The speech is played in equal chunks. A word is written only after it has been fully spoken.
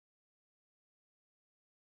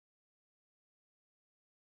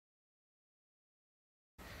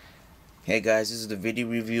Hey guys, this is the video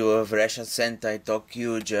review of Ressha Sentai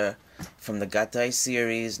ToQGer from the Gatai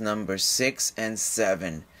series number 6 and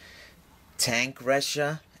 7. Tank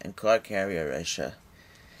Ressha and Car Carrier Ressha.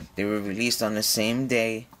 They were released on the same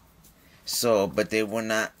day, but they were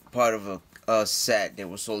not part of a set. They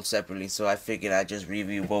were sold separately, so I figured I'd just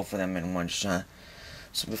review both of them in one shot.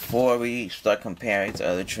 So before we start comparing to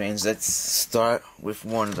other trains, let's start with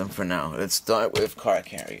one of them for now. Let's start with Car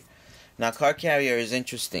Carrier. Now, Car Carrier is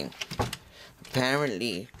interesting.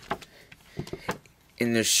 Apparently,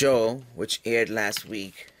 in the show, which aired last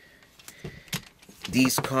week,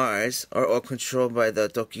 these cars are all controlled by the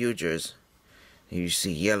ToQGers. You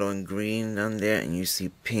see yellow and green on there, and you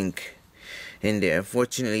see pink in there.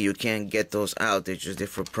 Unfortunately, you can't get those out. They're just there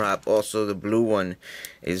for prop. Also, the blue one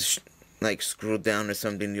is like screwed down or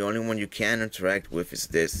something. The only one you can interact with is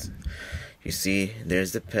this. You see,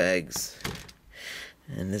 there's the pegs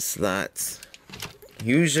and the slots.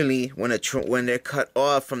 Usually, when they're cut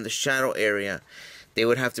off from the shadow area, they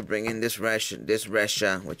would have to bring in this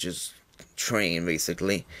Ressha, which is train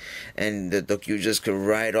basically, and the ToQGers could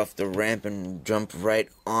ride off the ramp and jump right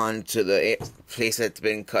onto the place that's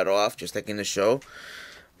been cut off, just like in the show.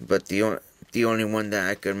 But the only one that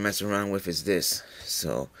I could mess around with is this.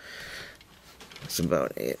 So that's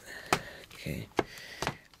about it. Okay.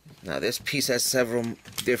 Now this piece has several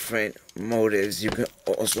different motives. You can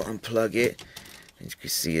also unplug it. As you can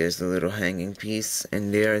see, there's the little hanging piece,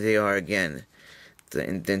 and there they are again, the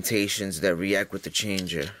indentations that react with the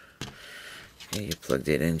changer. Okay, you plugged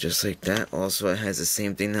it in just like that. Also, it has the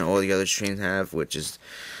same thing that all the other trains have, which is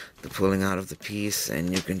the pulling out of the piece,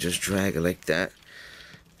 and you can just drag it like that.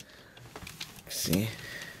 See?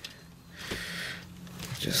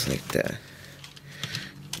 Just like that.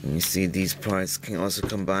 And you see these parts can also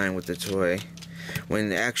combine with the toy. When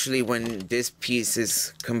this piece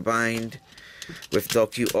is combined with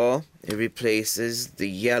ToQGer, it replaces the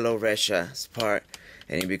yellow Ressha's part,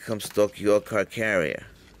 and it becomes ToQGer Car Carrier.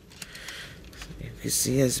 You can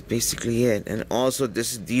see that's basically it. And also,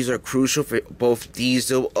 these are crucial for both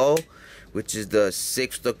Diesel-O, which is the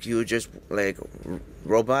 6th ToQGer's like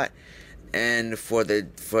robot, and for the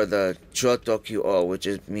ToQGer, which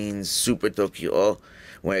means Super ToQGer,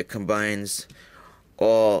 where it combines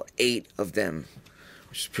all 8 of them,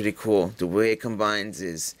 which is pretty cool. The way it combines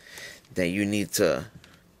is that you need to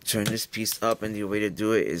turn this piece up, and the way to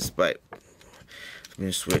do it is by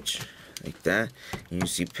switch like that. And you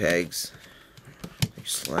see pegs. You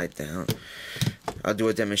slide down. I'll do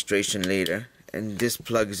a demonstration later. And this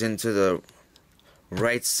plugs into the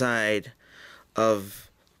right side of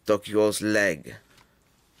ToQGer's leg,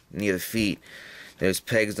 near the feet. There's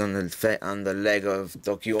pegs on the leg of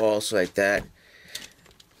ToQGer, also like that.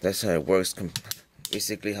 That's how it works.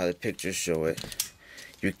 Basically, how the pictures show it.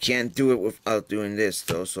 You can't do it without doing this,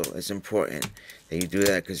 though, so it's important that you do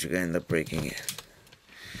that, because you're going to end up breaking it.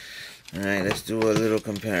 Alright, let's do a little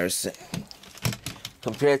comparison.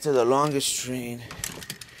 Compared to the longest train,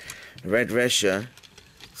 Red Ressha,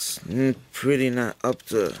 it's pretty not up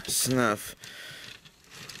to snuff.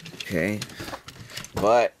 Okay,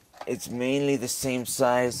 but it's mainly the same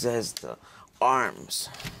size as the arms.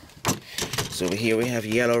 So here we have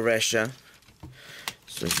yellow Ressha.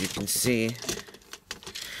 So as you can see,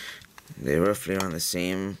 they're roughly on the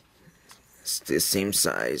same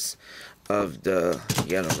size of the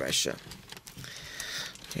yellow Ressha.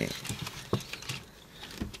 Okay.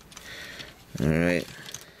 Alright.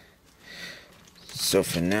 So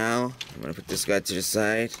for now, I'm going to put this guy to the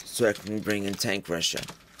side so I can bring in Tank Ressha.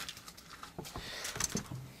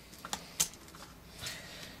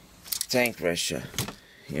 Tank Ressha.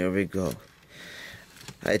 Here we go.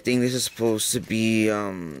 I think this is supposed to be,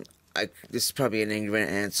 this is probably an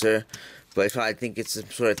ignorant answer, but I think it's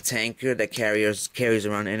some sort of tanker that carries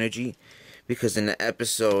around energy, because in the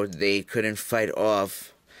episode they couldn't fight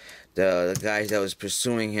off the guys that was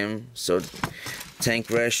pursuing him, so Tank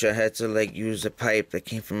Ressha had to like use a pipe that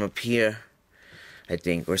came from up here, I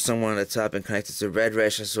think, or somewhere on the top, and connect it to Red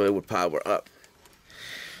Ressha so it would power up.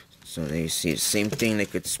 So there you see the same thing. They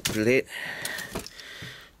could split.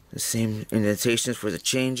 The same indentations for the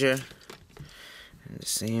changer, and the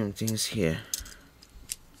same things here.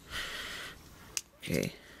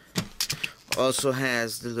 Okay. Also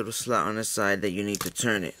has the little slot on the side that you need to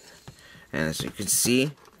turn it. And as you can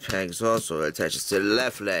see, pegs also attaches to the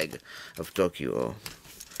left leg of ToQGer.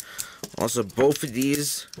 Also, both of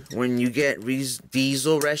these, when you get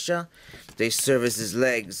Diesel Ressha, they serve as his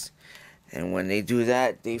legs. And when they do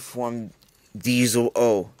that, they form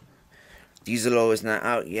Diesel-O. Diesel-O is not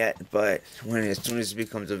out yet, but as soon as it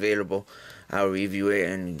becomes available, I'll review it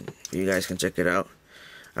and you guys can check it out.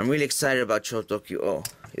 I'm really excited about ToQGer.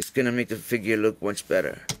 It's gonna make the figure look much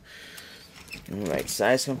better. Alright,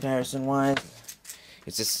 size comparison wise,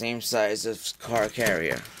 it's the same size as car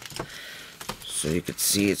carrier. So you can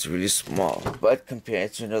see it's really small. But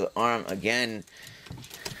compared to another arm, again,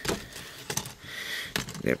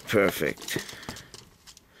 they're perfect.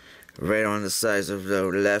 Right on the size of the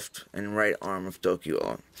left and right arm of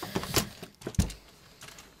ToQGer.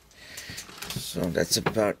 So that's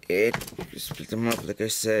about it. You split them up like I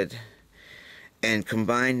said. And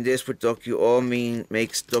combine this with ToQGer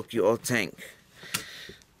makes ToQGer tank.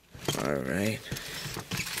 Alright.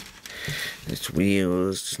 It's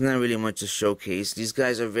wheels. It's not really much to showcase. These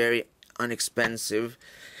guys are very inexpensive.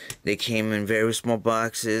 They came in very small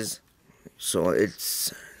boxes. So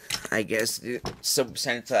it's, I guess, Super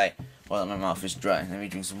Sentai. Well, my mouth is dry. Let me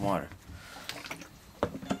drink some water.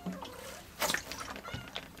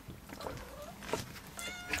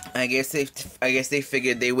 I guess they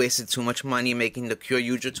figured they wasted too much money making the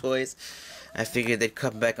ToQGer toys. I figured they'd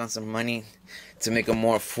cut back on some money to make a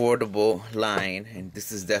more affordable line, and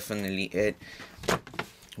this is definitely it.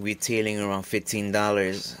 Retailing around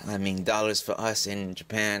 $15. I mean, dollars for us in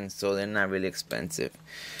Japan, so they're not really expensive.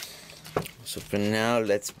 So for now,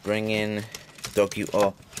 let's bring in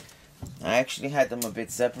ToQGer. I actually had them a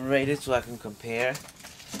bit separated so I can compare.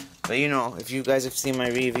 But you know, if you guys have seen my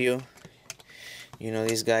review, you know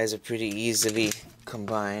these guys are pretty easily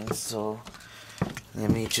combined. So let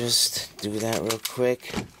me just do that real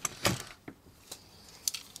quick.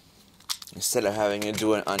 Instead of having to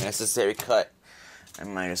do an unnecessary cut, I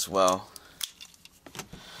might as well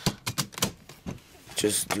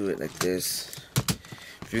just do it like this.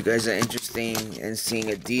 If you guys are interested in seeing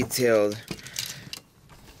a detail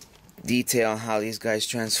how these guys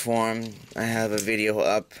transform, I have a video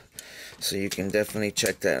up, so you can definitely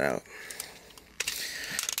check that out.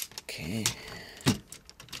 Okay.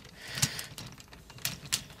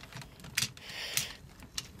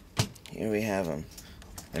 Here we have them.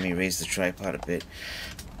 Let me raise the tripod a bit.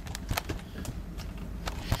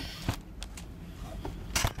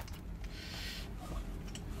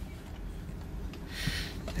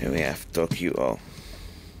 There we have ToQGer.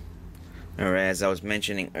 Alright, as I was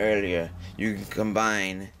mentioning earlier, you can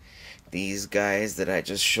combine these guys that I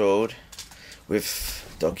just showed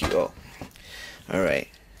with ToQGer. Alright,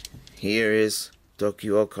 here is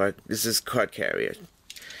ToQGer card. This is card carrier.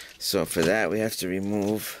 So for that, we have to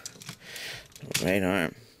remove the right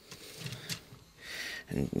arm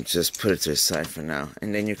and just put it to the side for now.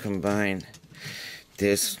 And then you combine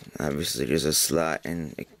this. Obviously, there's a slot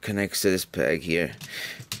and it connects to this peg here.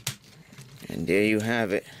 And there you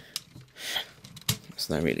have it. It's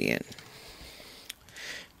not really in.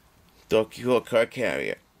 ToQGer card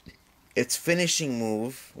carrier. Its finishing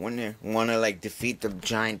move, when they want to like defeat the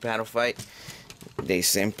giant battle fight, they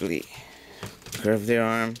simply curve their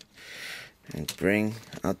arm and bring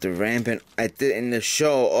out the ramp. And in the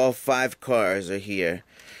show, all 5 cars are here.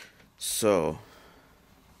 So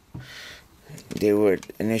they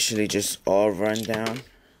would initially just all run down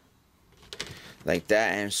like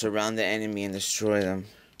that and surround the enemy and destroy them.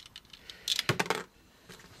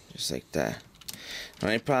 Just like that. The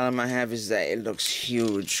only problem I have is that it looks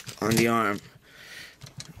huge on the arm.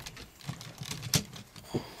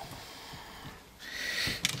 You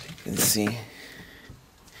can see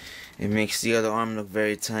it makes the other arm look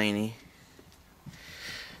very tiny.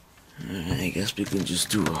 I guess we can just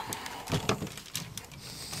do a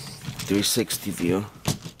 360 view.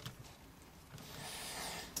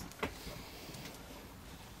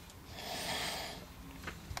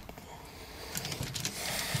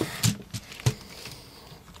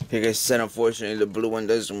 Like I said, unfortunately the blue one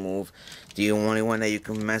doesn't move. The only one that you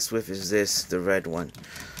can mess with is this, the red one.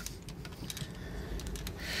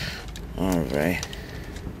 Alright.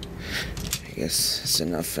 I guess it's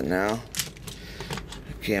enough for now.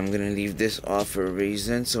 Okay, I'm gonna leave this off for a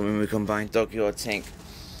reason, so when we combine ToQGer tank.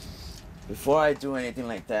 Before I do anything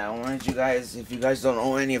like that, I wanted you guys, if you guys don't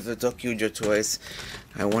own any of the ToQGer toys,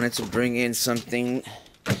 I wanted to bring in something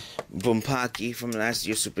Bumpaki from last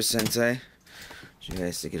year's Super Sentai. You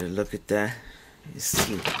guys to get a look at that. You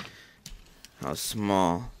see how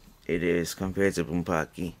small it is compared to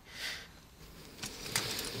Bumpaki.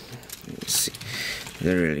 Let me see.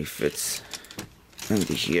 Literally fits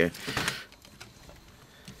under here.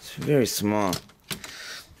 It's very small.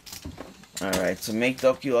 Alright, to make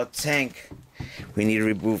ToQGer tank, we need to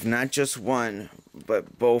remove not just one,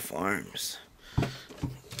 but both arms.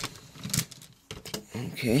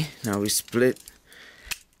 Okay, now we split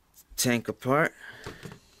tank apart.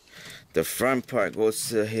 The front part goes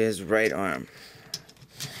to his right arm.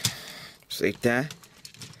 Just like that.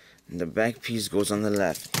 And the back piece goes on the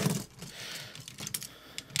left.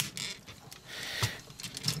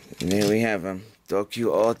 And there we have him,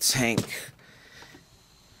 ToQGer tank.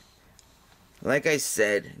 Like I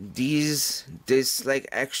said, this like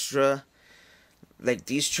extra, like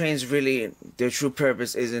these trains really, their true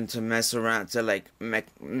purpose isn't to mess around, to like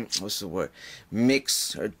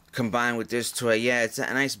mix or combine with this toy. Yeah, it's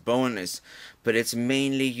a nice bonus, but it's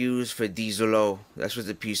mainly used for Diesel. That's what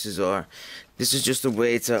the pieces are. This is just a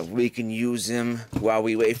way we can use him while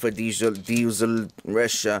we wait for Diesel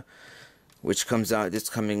Ressha, which comes out this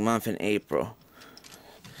coming month in April.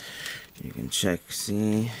 You can check,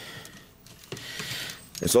 see.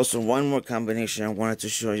 There's also one more combination I wanted to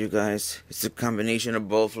show you guys. It's a combination of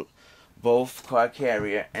both car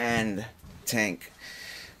carrier and tank.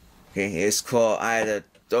 Okay, it's called either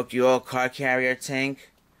ToQGer car carrier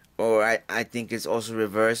tank, or I think it's also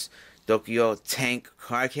reversed, ToQGer tank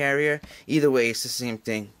car carrier. Either way, it's the same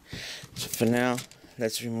thing. So for now,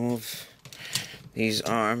 let's remove these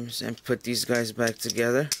arms and put these guys back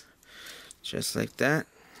together, just like that.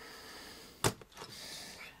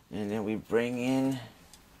 And then we bring in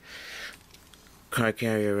car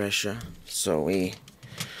carrier Ressha. So we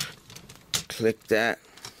click that,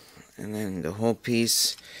 and then the whole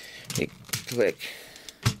piece, you click.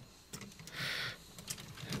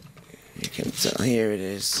 You can tell, here it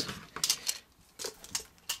is.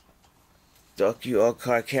 ToQGer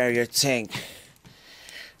car carrier tank.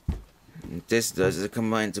 And this does is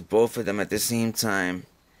combine to both of them at the same time,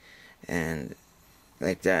 and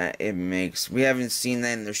like that it makes. We haven't seen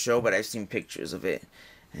that in the show, but I've seen pictures of it.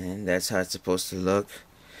 And that's how it's supposed to look.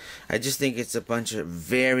 I just think it's a bunch of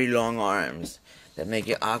very long arms that make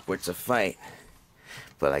it awkward to fight.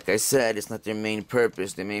 But like I said, it's not their main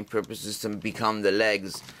purpose. Their main purpose is to become the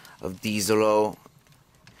legs of Diesel,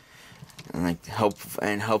 and like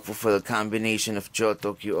helpful for the combination of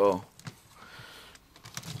ToQGer.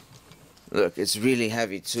 Look, it's really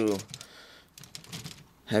heavy too.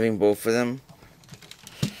 Having both of them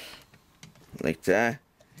like that.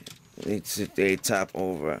 They top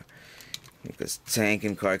over, because tank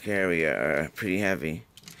and car carrier are pretty heavy.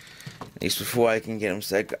 At least before I can get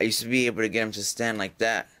them. I used to be able to get them to stand like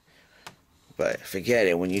that, but forget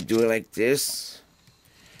it. When you do it like this,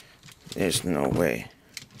 there's no way.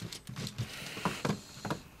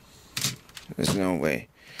 There's no way.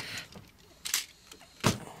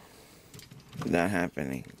 Not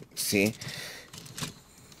happening. See?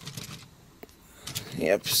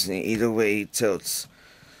 Yep. See, either way he tilts.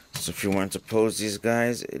 So if you want to pose these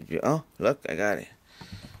guys, it'd be, oh, look, I got it.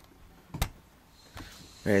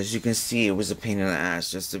 As you can see, it was a pain in the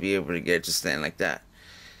ass just to be able to get it to stand like that.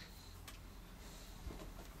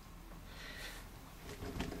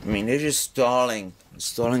 I mean, they're just stalling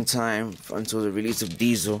time until the release of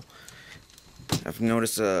Diesel. I've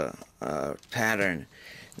noticed a pattern.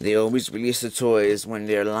 They always release the toys when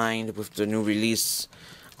they're aligned with the new release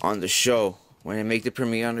on the show. When they make the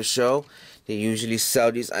premiere on the show, they usually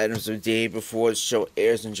sell these items the day before the show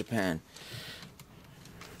airs in Japan.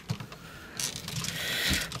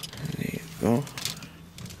 There you go.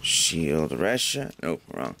 Shield Ressha. Nope,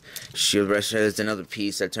 wrong. Shield Ressha is another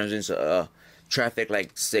piece that turns into a traffic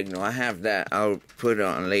light signal. I have that. I'll put it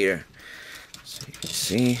on later. So you can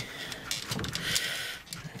see.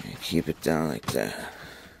 Keep it down like that.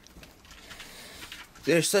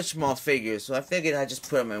 They're such small figures, so I figured I'd just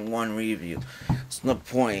put them in one review. There's no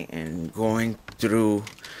point in going through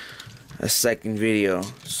a second video.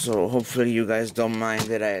 So hopefully you guys don't mind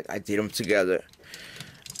that I did them together.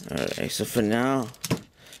 Alright, so for now,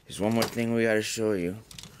 there's one more thing we gotta show you.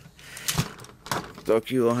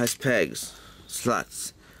 ToQGer has pegs,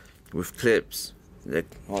 slots, with clips. Like,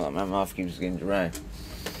 hold on, my mouth keeps getting dry.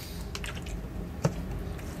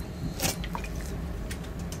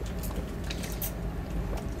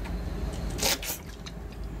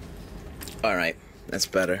 Alright, that's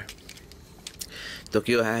better.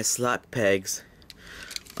 ToQGer has slot pegs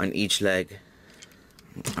on each leg.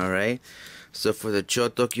 Alright, so for the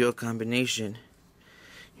ToQGer combination,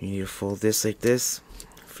 you need to fold this like this,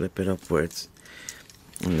 flip it upwards,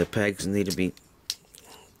 and the pegs need to be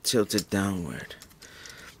tilted downward.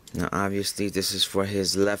 Now obviously this is for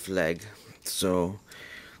his left leg, so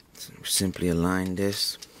simply align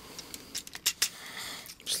this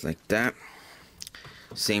just like that.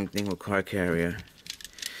 Same thing with car carrier.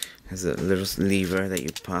 Has a little lever that you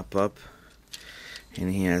pop up,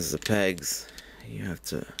 and he has the pegs you have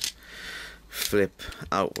to flip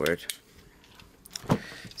outward.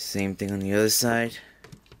 Same thing on the other side,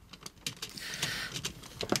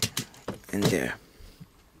 and there.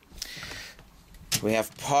 We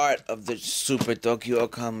have part of the Super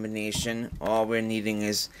ToQGer combination. All we're needing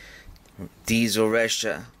is diesel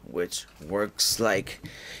Ressha, which works like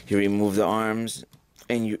you remove the arms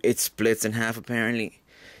and it splits in half apparently.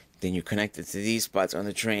 Then you connect it to these spots on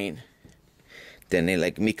the train. Then they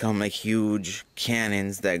like become like huge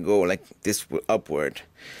cannons that go like this upward.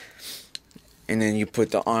 And then you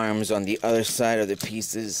put the arms on the other side of the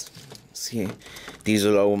pieces. See, these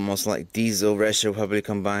are almost like diesel Ressha probably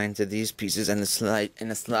combined to these pieces and the slot.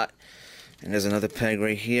 And there's another peg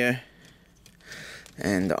right here.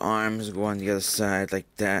 And the arms go on the other side like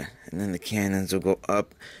that. And then the cannons will go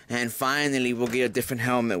up. And finally we'll get a different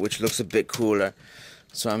helmet which looks a bit cooler.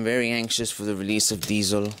 So I'm very anxious for the release of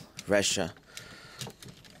diesel Ressha.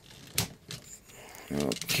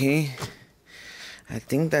 Okay. I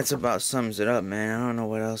think that's about sums it up, man. I don't know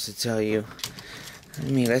what else to tell you. I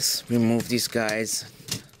mean, let's remove these guys.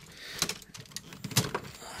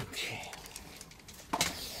 Okay.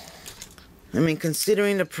 I mean,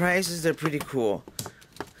 considering the prices, they're pretty cool.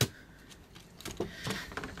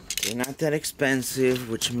 They're not that expensive,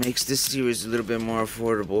 which makes this series a little bit more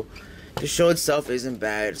affordable. The show itself isn't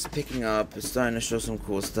bad. It's picking up. It's starting to show some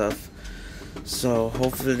cool stuff. So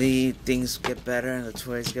hopefully things get better and the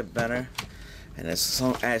toys get better. And as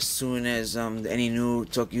soon as any new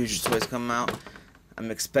ToQGer toys come out, I'm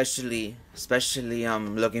especially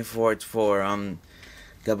looking forward for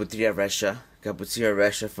Gabutria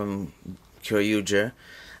Ressha from ToQGer.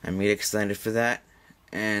 I'm really excited for that,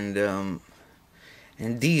 and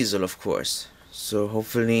Diesel, of course. So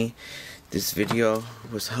hopefully this video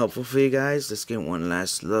was helpful for you guys. Let's get one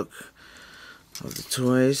last look of the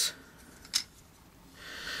toys.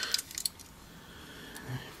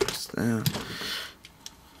 Now,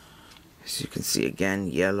 as you can see again,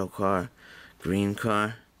 yellow car, green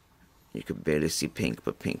car. You could barely see pink,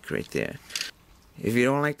 but pink right there. If you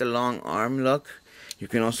don't like the long arm look, you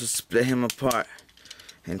can also split him apart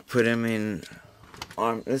and put him in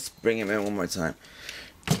arm. Let's bring him in one more time.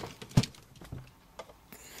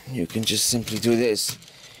 You can just simply do this.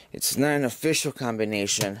 It's not an official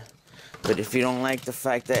combination, but if you don't like the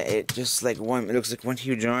fact that it just like one, it looks like one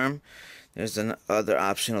huge arm, there's another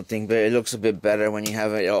optional thing, but it looks a bit better when you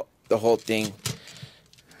have it the whole thing.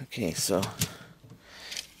 Okay, so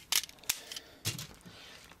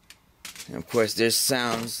and of course there's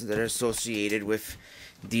sounds that are associated with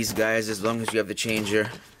these guys as long as you have the changer.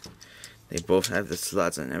 They both have the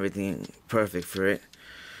slots and everything perfect for it.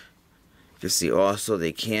 You see also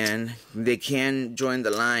they can join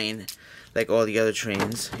the line like all the other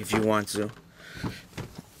trains if you want to.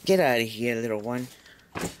 Get out of here, little one.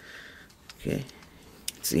 Okay,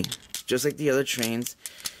 see, just like the other trains,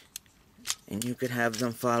 and you could have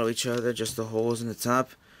them follow each other, just the holes in the top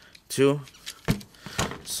too.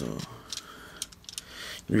 So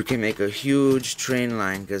you can make a huge train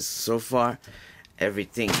line, because so far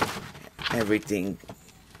everything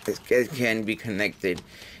it can be connected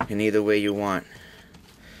in either way you want.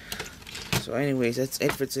 So anyways, that's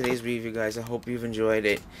it for today's review, guys. I hope you've enjoyed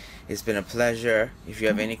it. It's been a pleasure. If you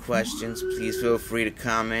have any questions, please feel free to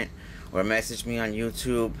comment or message me on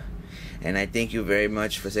YouTube. And I thank you very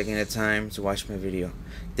much for taking the time to watch my video.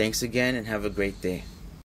 Thanks again and have a great day.